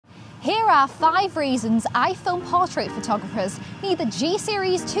Here are 5 reasons iPhone portrait photographers need the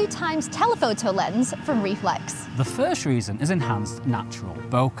G-Series 2x telephoto lens from Reeflex. The first reason is enhanced natural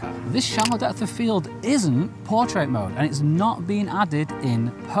bokeh. This shallow depth of field isn't portrait mode and it's not being added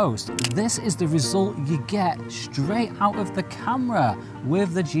in post. This is the result you get straight out of the camera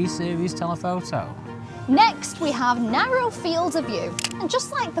with the G-Series Telephoto. Next, we have narrow fields of view. And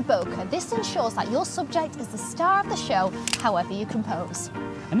just like the bokeh, this ensures that your subject is the star of the show, however you compose.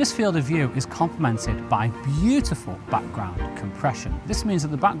 And this field of view is complemented by beautiful background compression. This means that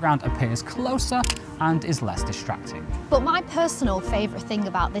the background appears closer and is less distracting. But my personal favourite thing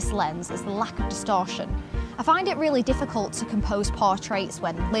about this lens is the lack of distortion. I find it really difficult to compose portraits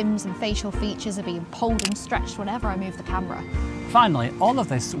when limbs and facial features are being pulled and stretched whenever I move the camera. Finally, all of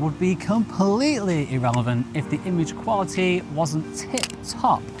this would be completely irrelevant if the image quality wasn't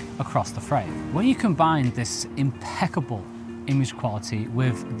tip-top across the frame. When you combine this impeccable image quality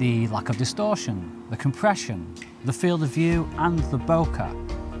with the lack of distortion, the compression, the field of view and the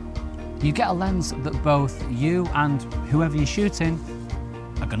bokeh, you get a lens that both you and whoever you're shooting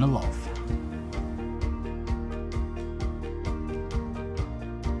are gonna love.